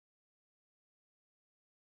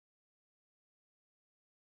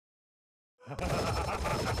Hello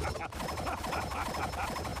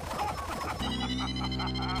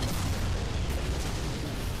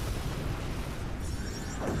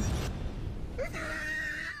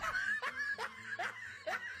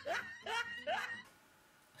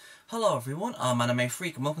everyone, I'm Anime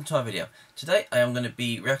Freak and welcome to our video. Today I am going to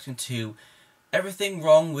be reacting to everything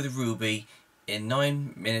wrong with RWBY in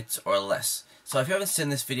 9 minutes or less. So if you haven't seen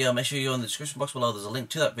this video, make sure you're in the description box below. There's a link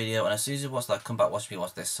to that video, and as soon as you watch that, come back, watch me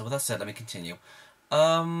watch this. So with that said, let me continue.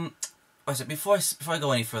 Before I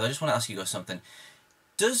go any further, I just want to ask you guys something.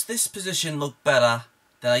 Does this position look better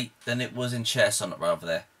than it was in chairs on over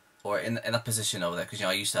there, or in that position over there? Because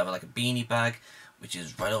I used to have like a beanie bag, which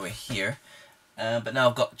is right over here. But now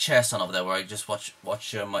I've got chairs on over there where I just watch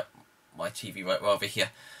my TV right over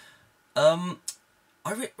here. I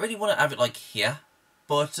really want to have it like here,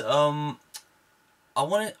 but I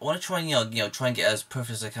want to try and try and get as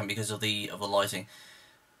perfect as I can because of the lighting.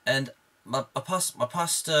 And my past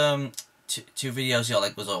two videos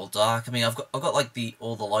like was all dark. I mean I've got like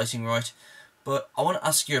all the lighting right, but I want to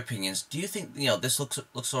ask your opinions. Do you think this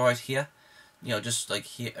looks alright here? Just like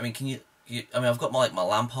here. I mean I've got my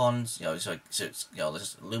lamp on, so it's just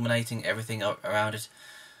illuminating everything around it.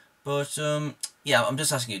 But yeah, I'm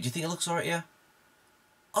just asking you, do you think it looks alright? Yeah.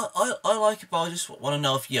 I like it, but I just want to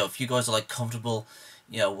know if you guys are like comfortable,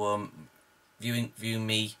 viewing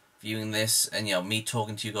this, and me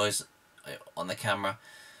talking to you guys on the camera.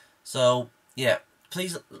 So yeah,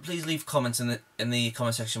 please leave comments in the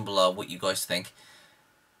comment section below what you guys think.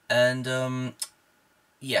 And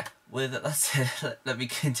yeah, with that said, let me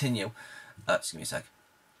continue. Just give me a sec.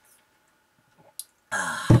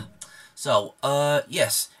 So,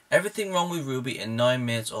 yes, everything wrong with RWBY in 9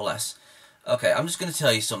 minutes or less. Okay, I'm just going to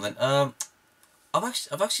tell you something. I've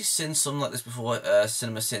actually seen something like this before.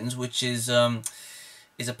 AF17's, which is a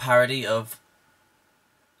parody of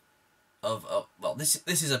well, this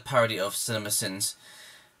is a parody of AF17's,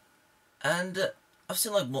 and I've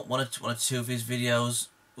seen like one or two of his videos.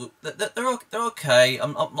 They're okay.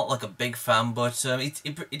 I'm not like a big fan, but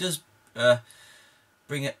it does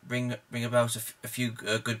bring about a few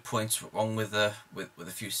good points wrong with a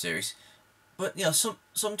few series. But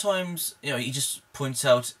sometimes he just points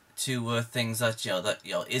out to things that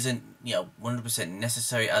isn't 100%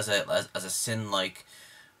 necessary as a sin. Like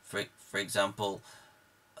for example,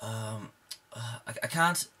 I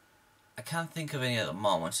can't think of any at the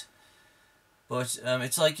moment. But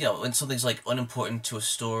it's like when something's like unimportant to a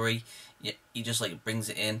story, he just like brings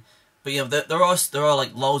it in. But there are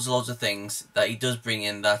like loads of things that he does bring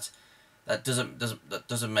in that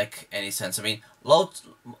doesn't make any sense. I mean, most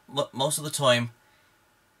of the time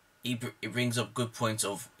he brings up good points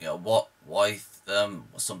of why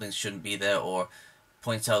something shouldn't be there, or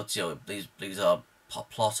points out these are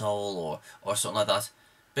plot hole or something like that.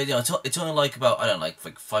 But it's only like about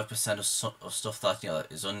 5% of stuff that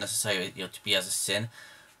is unnecessary to be as a sin.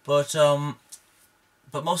 But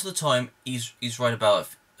most of the time he's right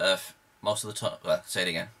about most of the time. Say it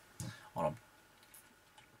again. Hold on.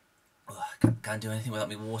 Can't do anything without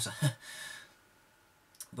me water.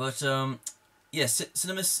 But yeah,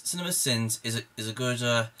 AF17's is a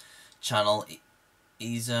good channel.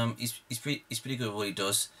 He's pretty good at what he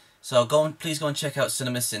does. So please go and check out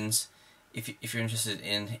AF17's if you're interested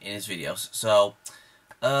in his videos. So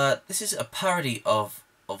this is a parody of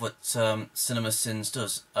what AF17's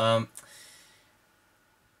does.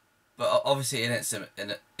 But obviously it isn't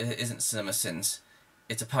AF17's.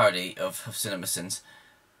 It's a parody of AF17's,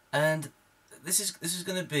 and this is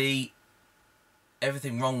going to be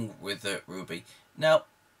everything wrong with RWBY. Now,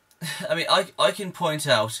 I mean, I can point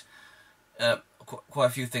out quite a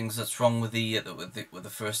few things that's wrong with the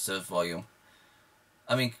first volume.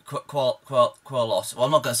 I mean, quite a lot. Well,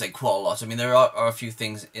 I'm not going to say quite a lot. I mean, there are a few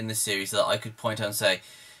things in this series that I could point out and say,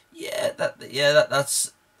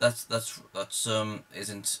 that's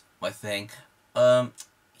isn't my thing.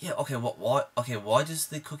 Yeah, okay, why does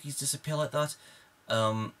the cookies disappear like that?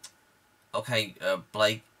 Okay,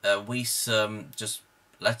 Blake, just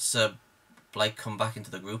let's Blake come back into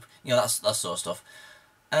the group. That sort of stuff.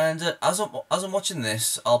 And as I'm watching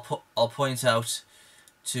this, I'll point out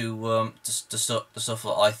to the stuff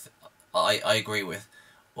that I agree with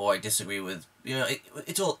or I disagree with.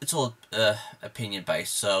 It's all opinion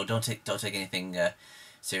based, so don't take anything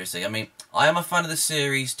seriously. I mean, I am a fan of the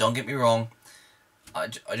series. Don't get me wrong. I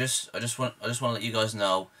just want to let you guys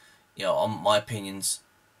know, on my opinions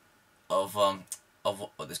of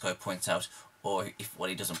what this guy points out, or what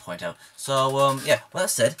he doesn't point out. So yeah. Well, that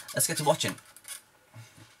said, let's get to watching.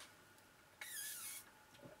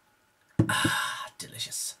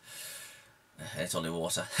 Delicious. It's only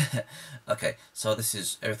water. Okay, so this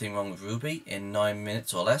is Everything Wrong with RWBY in 9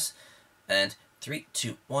 minutes or less. And 3,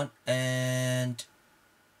 2, 1, and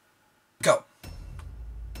go.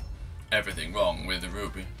 Everything wrong with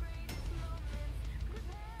RWBY.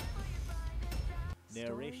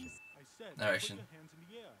 Narration. Narration.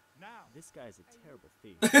 This guy's a terrible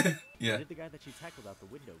thief. Yeah. Where did the guy that she tackled out the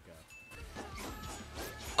window go?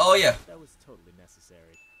 Oh yeah. That was totally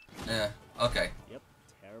necessary. Yeah. Okay. Yep.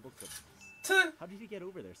 Terrible criminals. How did he get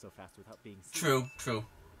over there so fast without being seen? True. True.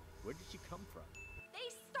 Where did she come from? They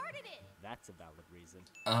started it! That's a valid reason.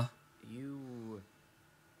 You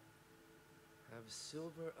have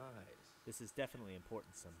silver eyes. This is definitely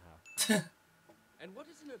important somehow. And what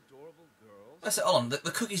is an adorable girl? Let's say, hold on.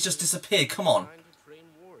 The cookies just disappeared. Come on. Trying to train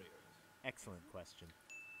warriors. Excellent question.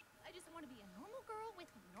 I just want to be a normal girl with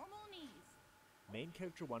normal knees. Main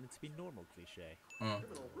character wanted to be normal cliche.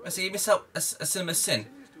 Let's see. You miss out a cinema sin.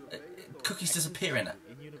 Cookies disappear in it.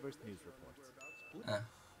 In-universe news report.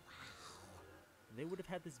 They would have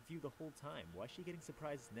had this view the whole time. Why is she getting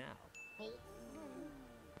surprised now?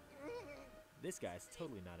 This guy's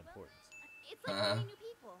totally not important. It's like meeting new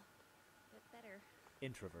people. Get better.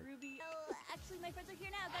 Introvert. RWBY. Oh, actually, my friends are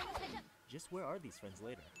here now. Gotta go catch up. Just where are these friends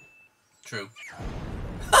later? True.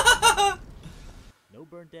 No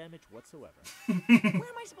burn damage whatsoever. Where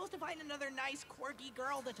am I supposed to find another nice, quirky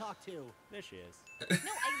girl to talk to? There she is. No,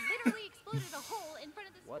 I literally exploded a hole in front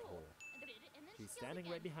of the What school. hole? And then She's she killed standing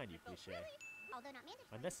again. right behind you, I felt cliché. although not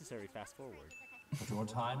mandatory. Unnecessary fast forward. Your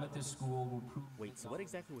time at this school will prove... Wait, so what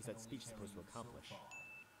exactly was that speech supposed to accomplish?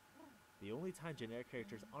 The only time generic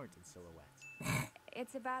characters aren't in silhouette.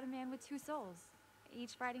 It's about a man with two souls,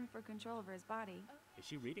 each fighting for control over his body. Is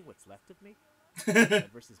she reading what's left of me? Red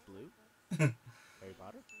versus blue? Harry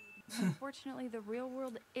Potter? Unfortunately, the real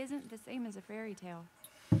world isn't the same as a fairy tale.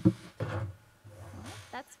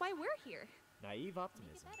 That's why we're here. Naive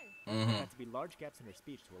optimism. Better. There had to be large gaps in her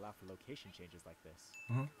speech to allow for location changes like this.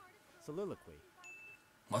 Soliloquy.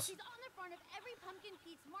 What? She's on the front of every Pumpkin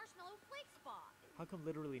Pete's marshmallow flake spot. How come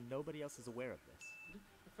literally nobody else is aware of this?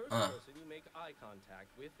 The first person you make eye contact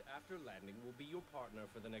with after landing will be your partner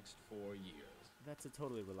for the next 4 years. That's a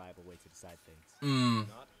totally reliable way to decide things. Hmm.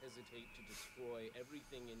 Do not hesitate to destroy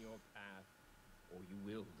everything in your path, or you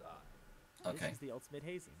will die. Okay. This is the ultimate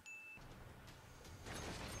hazing.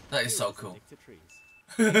 That is so Here cool. Dick to trees.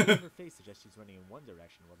 Her face suggests she's running in one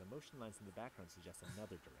direction, while the motion lines in the background suggest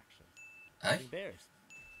another direction. Hey? Having bears.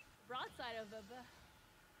 Broadside of a...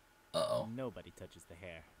 Uh-oh. Nobody touches the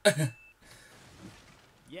hair.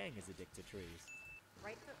 Yang is a dick to trees.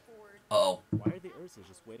 Right foot forward. Uh-oh. Why are the Ursas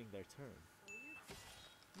just waiting their turn?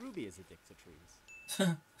 RWBY is a dick to trees.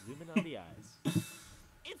 Zoom in on the eyes.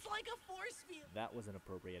 It's like a force field. That was an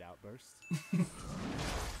appropriate outburst.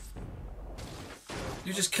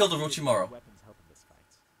 You just killed Orochimaru. Weapons help in this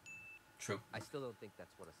fight. True. I still don't think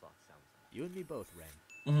that's what a sloth sounds like. You and me both,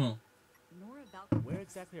 Ren. Mm-hmm. Nora Valkyrie. Where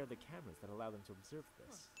exactly are the cameras that allow them to observe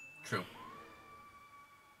this? True.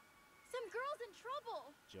 Some girl's in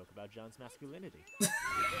trouble. Joke about John's masculinity.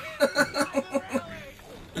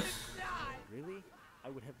 Really? I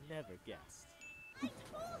would have never guessed. I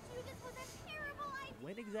told you this was a terrible idea.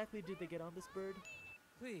 When exactly did they get on this bird?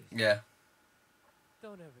 Please, Yeah.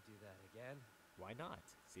 don't ever do that again. Why not?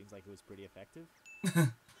 Seems like it was pretty effective.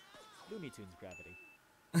 Looney Tunes gravity.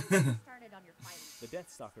 Started on your fighting. The Death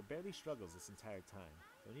Stalker barely struggles this entire time.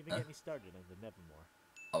 Don't even get me started on the Nevermore.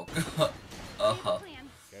 Oh, God. Uh-huh. Plan.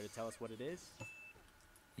 Care to tell us what it is?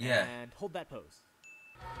 Yeah. And hold that pose.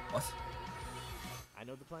 What? I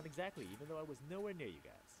know the plan exactly, even though I was nowhere near you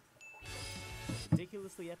guys.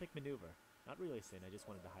 Ridiculously epic maneuver. Not really a sin, I just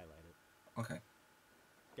wanted to highlight it. Okay.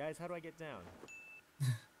 Guys, how do I get down?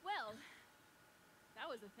 Well, that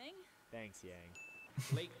was a thing. Thanks, Yang.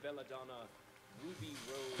 Blake Belladonna, Ruby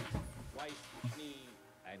Rose, Weiss Schnee,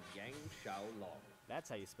 and Yang Xiaolong. That's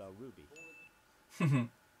how you spell RWBY.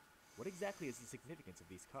 What exactly is the significance of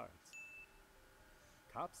these cards?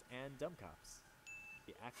 Cops and dumb cops.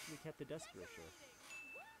 They actually kept the dust brochure.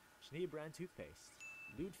 Schnee brand toothpaste.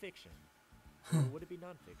 Lewd fiction. Or would it be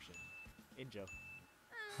non-fiction? Injo.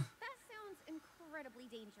 That sounds incredibly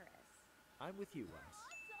dangerous. I'm with you, Weiss.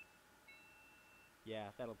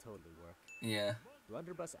 Yeah, that'll totally work. Yeah.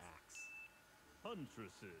 Blunderbuss axe.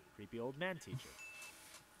 Huntresses. Creepy old man teacher.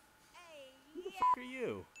 Hey, Who the f*** are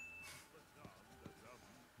you?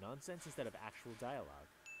 Nonsense instead of actual dialogue.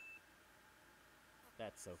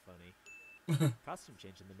 That's so funny. Costume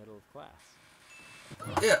change in the middle of class.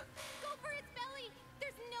 Yeah. Go for its belly!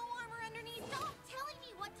 There's no armor underneath! Stop telling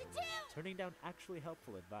me what to do! Turning down actually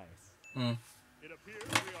helpful advice. It appears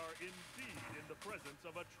we are indeed in the presence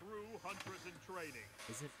of a true huntress in training.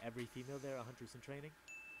 Isn't every female there a huntress in training?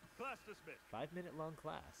 Class dismissed. 5-minute long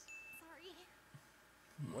class. Sorry.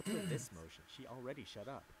 What's with this motion? She already shut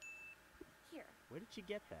up. Here. Where did she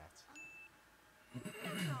get that?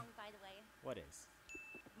 That's wrong, by the way. What is?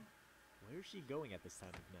 Where is she going at this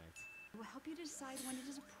time of night? It will help you decide when it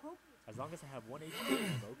is appropriate. As long as I have 1 HP,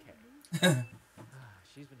 I'm okay.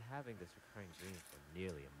 She's been having this recurring dream for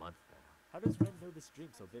nearly a month now. How does Ren know this dream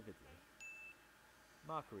so vividly?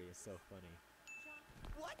 Mockery is so funny.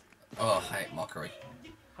 What? Oh, I hate mockery.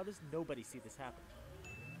 How does nobody see this happen?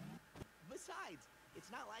 Besides,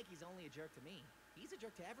 it's not like he's only a jerk to me. He's a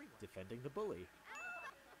jerk to everyone. Defending the bully.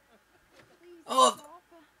 Oh,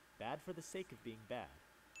 Bad for the sake of being bad.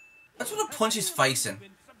 I just want to punch his face in.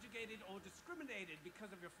 Been subjugated or discriminated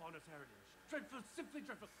because of your faunus heritage. Dreadful, simply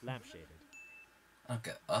dreadful. Lampshaded.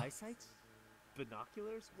 Okay. Eyesight?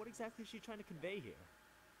 Binoculars? What exactly is she trying to convey here?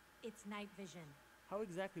 It's night vision. How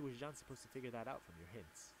exactly was Jean supposed to figure that out from your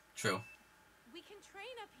hints? True. We can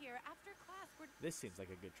train up here after class. This seems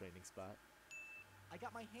like a good training spot. I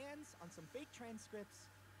got my hands on some fake transcripts,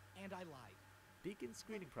 and I lied. Beacon's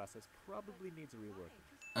screening process probably needs a rework.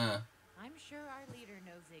 I'm sure our leader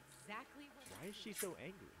knows exactly what. Why is she so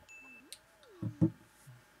angry?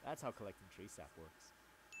 That's how collecting tree sap works.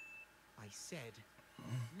 I said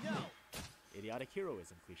no. Idiotic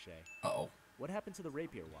heroism cliche. Uh-oh. What happened to the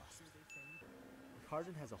rapier wasp?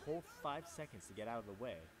 Cardin has a whole 5 seconds to get out of the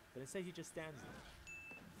way, but instead he just stands there.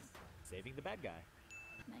 Saving the bad guy.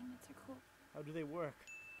 Magnets are cool. How do they work?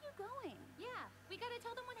 Where are you going? Yeah, we gotta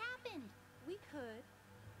tell them what happened. We could.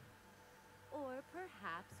 Or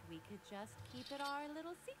perhaps we could just keep it our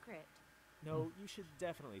little secret. No, you should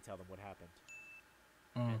definitely tell them what happened.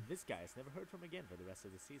 And this guy is never heard from again for the rest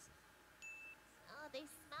of the season. Oh, they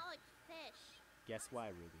smell like fish. Guess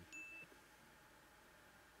why, Ruby?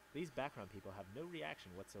 These background people have no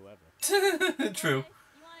reaction whatsoever. True.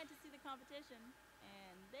 You wanted to see the competition,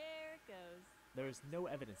 and there it goes. There is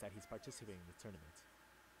no evidence that he's participating in the tournament.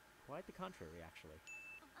 Quite the contrary, actually.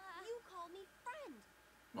 You called me friend.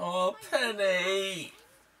 Oh, Penny!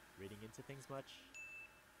 Reading into things much?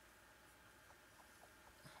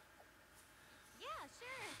 Yeah,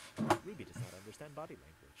 sure. Ruby does not understand body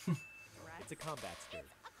language. It's a combat skirt.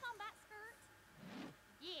 It's a combat skirt.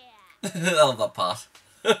 Yeah. I love that part.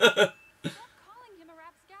 Stop calling him a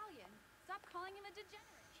rapscallion. Stop calling him a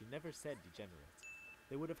degenerate. She never said degenerate.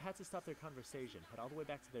 They would have had to stop their conversation, head all the way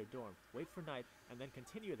back to their dorm, wait for night, and then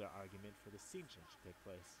continue their argument for the scene change to take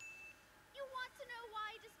place. You want to know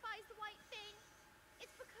why I despise the white thing?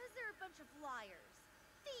 It's because they're a bunch of liars,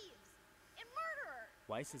 thieves, and murderers.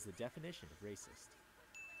 Weiss is the definition of racist.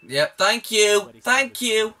 Yep, thank you. Thank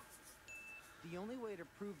you. The only way to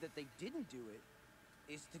prove that they didn't do it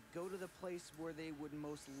is to go to the place where they would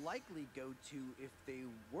most likely go to if they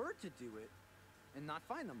were to do it, and not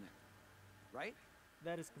find them there. Right?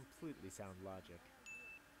 That is completely sound logic.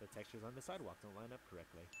 The textures on the sidewalk don't line up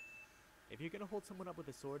correctly. If you're gonna hold someone up with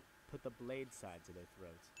a sword, put the blade side to their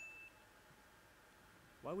throat.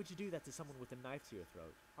 Why would you do that to someone with a knife to your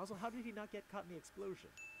throat? Also, how did he not get caught in the explosion?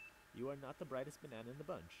 You are not the brightest banana in the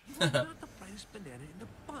bunch. You're not the brightest banana in the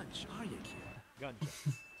bunch, are you, kid?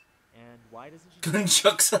 Gunchucks. And why doesn't she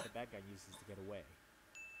Gunchucks. the bad guy uses to get away?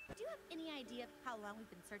 Do you have any idea of how long we've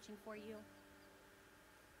been searching for you?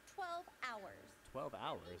 12 hours. 12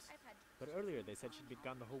 hours? But earlier they said she'd be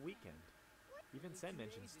gone the whole weekend. Even Sen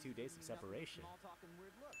mentions 2 days of separation.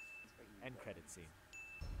 End credit scene.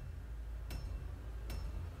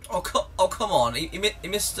 Oh, come on. He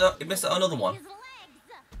missed another one. His legs.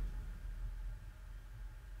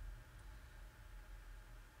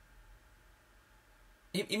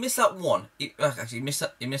 He missed out one. Actually,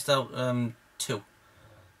 he missed out 2.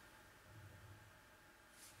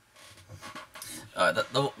 Alright,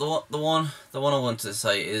 the one I wanted to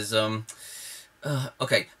say is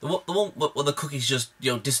okay, the one where the cookies just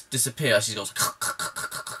disappear as she goes.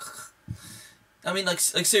 I mean, like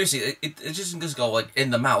seriously, it just doesn't go like in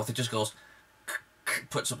the mouth. It just goes,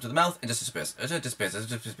 puts up to the mouth and just disappears. It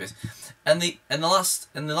disappears. And the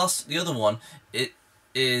other one, it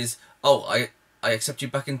is, oh, I accept you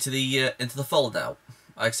back into the fold now.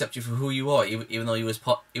 I accept you for who you are, even though you was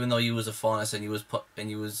a Faunus and you was part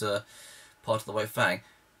of the White Fang,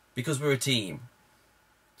 because we're a team.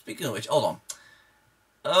 Speaking of which, hold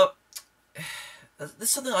on. There's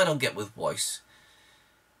something I don't get with Weiss.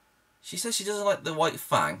 She says she doesn't like the White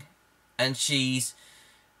Fang, and she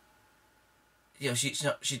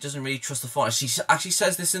doesn't really trust the Faunus. She actually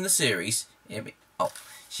says this in the series. Hear me? Oh,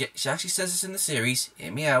 she actually says this in the series.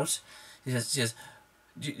 Hear me out. She says,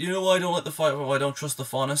 you know why I don't like the fight? Why I don't trust the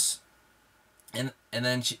Faunus? and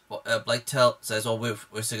then Blake says, "Oh,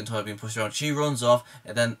 we're sick and tired of being pushed around." She runs off,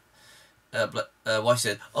 and then Weiss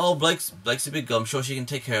said, "Oh, Blake's a big girl. I'm sure she can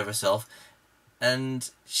take care of herself." And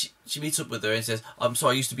she meets up with her and says, "I'm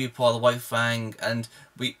sorry, I used to be a part of the White Fang, and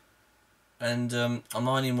I'm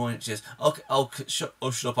not anymore." And she says, "Okay, shut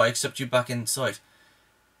up. I accept you back inside."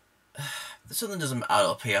 Something doesn't add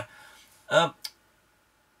up here.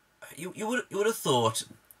 You would have thought,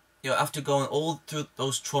 after going all through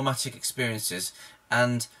those traumatic experiences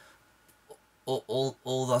and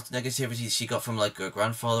all that negativity she got from like her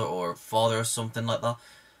grandfather or father or something like that,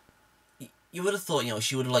 you would have thought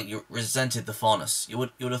she would have like resented the Faunus. You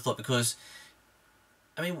would have thought, because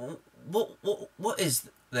I mean, what is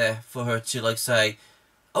there for her to like say,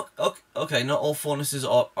 okay, not all Faunuses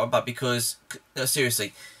are bad, because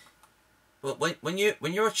seriously. When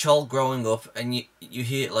you're a child growing up and you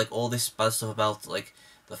hear like all this bad stuff about like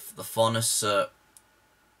the Faunus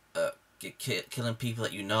killing people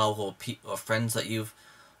that you know, or friends that you've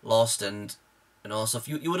lost and all stuff,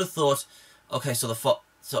 you would have thought, okay, so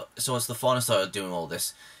it's the Faunus that are doing all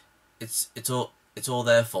this. It's all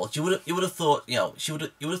their fault. You would have thought you would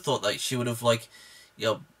have thought that she would have like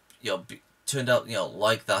turned out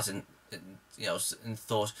like that, and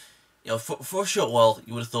thought for a short while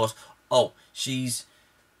you would have thought, oh, she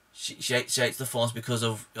hates the Faunus because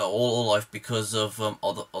of all life, because of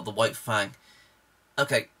the White Fang.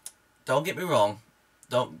 Okay, don't get me wrong.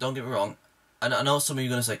 Don't get me wrong. I know some of you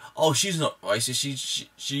are gonna say, oh, she's not racist.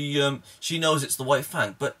 She knows it's the White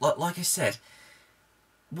Fang. But like I said,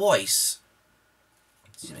 Weiss.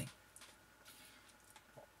 Excuse me.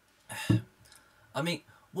 I mean,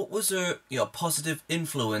 what was her positive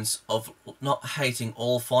influence of not hating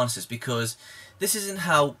all Faunuses? Because this isn't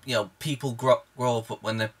how people grow up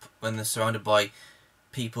when they're surrounded by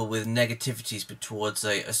people with negativities towards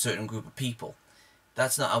a certain group of people.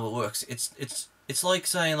 That's not how it works. It's like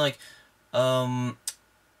saying like no,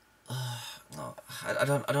 I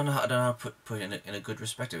don't know how to put it in a good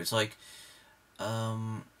perspective. It's like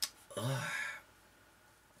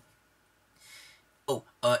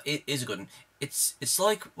it is a good one. It's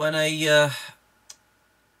like when it's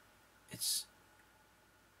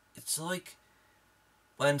like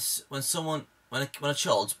when a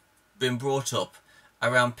child's been brought up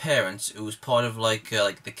around parents who was part of like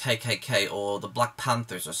the KKK or the Black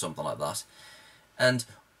Panthers or something like that, and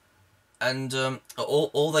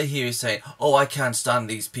all they hear is saying, "Oh, I can't stand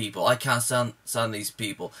these people. I can't stand these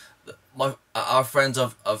people. Our friends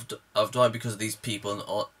have died because of these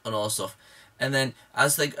people and all stuff." And then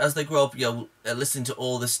as they grow up, listening to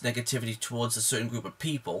all this negativity towards a certain group of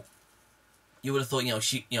people, you would have thought,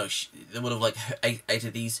 they would have like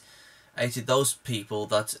hated those people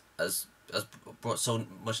that has brought so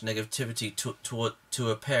much negativity to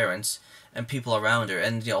her parents and people around her,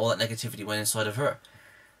 and all that negativity went inside of her.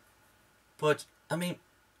 But I mean,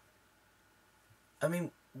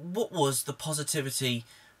 what was the positivity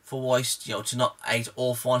for Weiss, to not hate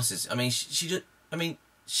all Faunuses? I mean, she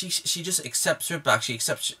just accepts her back. She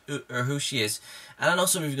accepts her who she is. And I know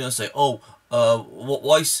some of you are gonna say, "Oh,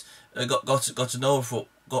 Weiss got to know her for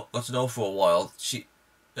a while.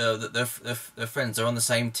 They're friends. They're on the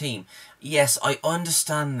same team." Yes, I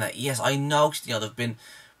understand that. Yes, I know. They've been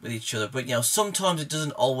with each other, but sometimes it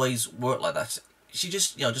doesn't always work like that. She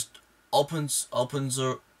just just opens up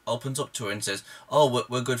to her and says, "Oh,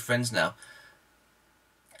 we're good friends now."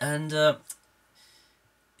 And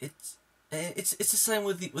it's the same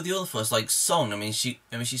with the other first, like Song. I mean, she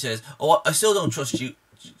says, "Oh, I still don't trust you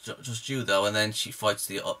though," and then she fights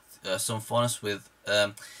the some Faunus with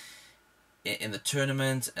in the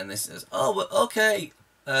tournament, and this says, "Oh, well, okay,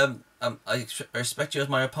 I respect you as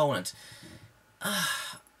my opponent."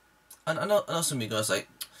 And I know some of you guys like,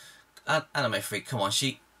 Anime Freak, come on,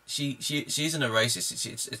 she isn't a racist.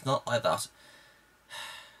 It's not like that.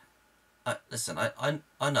 Listen, I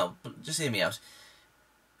know, but just hear me out.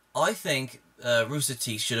 I think Rooster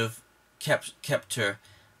Teeth should have kept her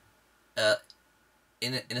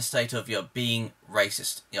in a state of being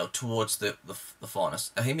racist, towards the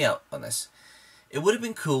Faunus. Now, hear me out on this. It would have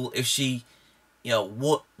been cool if she,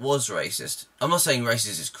 was racist. I'm not saying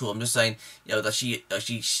racist is cool. I'm just saying, that she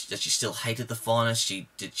still hated the Faunus. She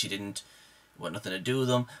didn't want nothing to do with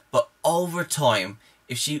them. But over time,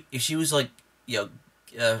 if she was like, was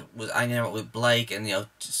hanging out with Blake and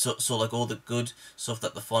saw like all the good stuff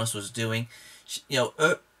that the Faunus was doing,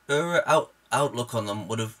 her outlook on them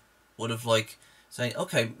would have like saying,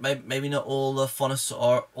 okay, maybe not all the Faunus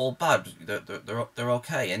are all bad. They're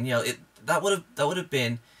okay, and that would have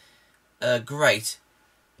been great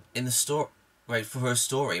in the story, great for her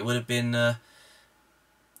story. It would have been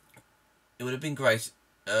great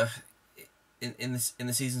in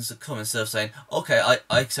the seasons to come, instead of saying, okay,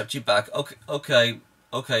 I accept you back, okay,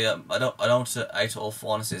 I don't hate all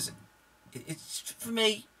faunuses. It's for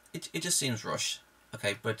me, it just seems rushed.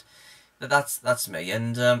 Okay, but that's me,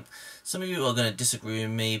 and some of you are going to disagree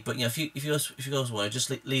with me. But if you guys want to, just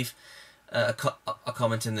leave a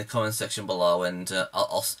comment in the comment section below, and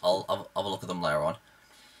I'll have a look at them later on.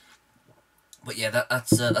 But yeah,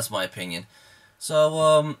 that's my opinion.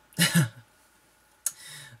 So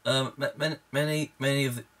many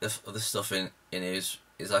of the stuff in here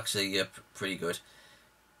is actually pretty good.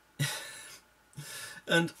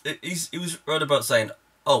 And he was right about saying,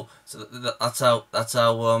 oh, so that's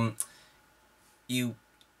how you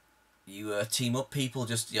team up people,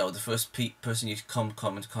 just the first person you come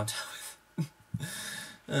into contact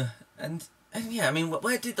with. And yeah, I mean,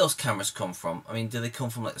 where did those cameras come from? I mean, did they come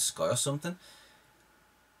from like the sky or something?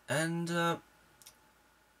 And yeah,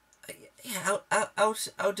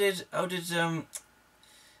 how did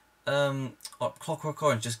Clockwork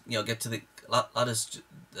Orange just get to the ladders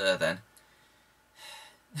then?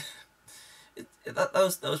 That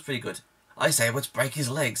was pretty good. I say, let's break his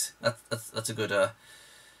legs. That's a good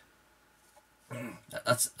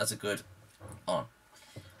that's a good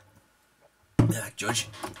judge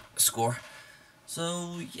score.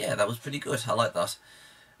 So yeah, that was pretty good. I like that.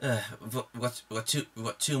 We've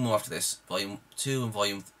got two more after this, Volume 2 and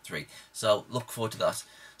Volume 3. So look forward to that.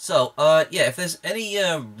 So yeah, if there's any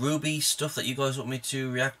RWBY stuff that you guys want me to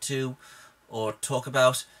react to or talk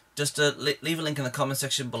about, just leave a link in the comment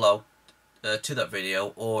section below to that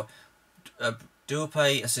video, or do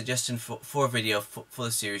a suggestion for a video for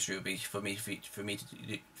the series RWBY for me to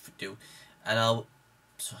do, and I'll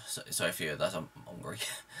sorry for you that I'm hungry.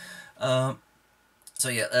 So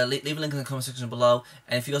yeah, leave a link in the comment section below,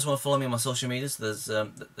 and if you guys want to follow me on my social medias, there's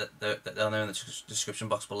down there in the description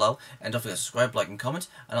box below, and don't forget to subscribe, like, and comment,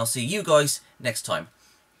 and I'll see you guys next time.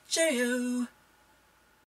 Cheerio!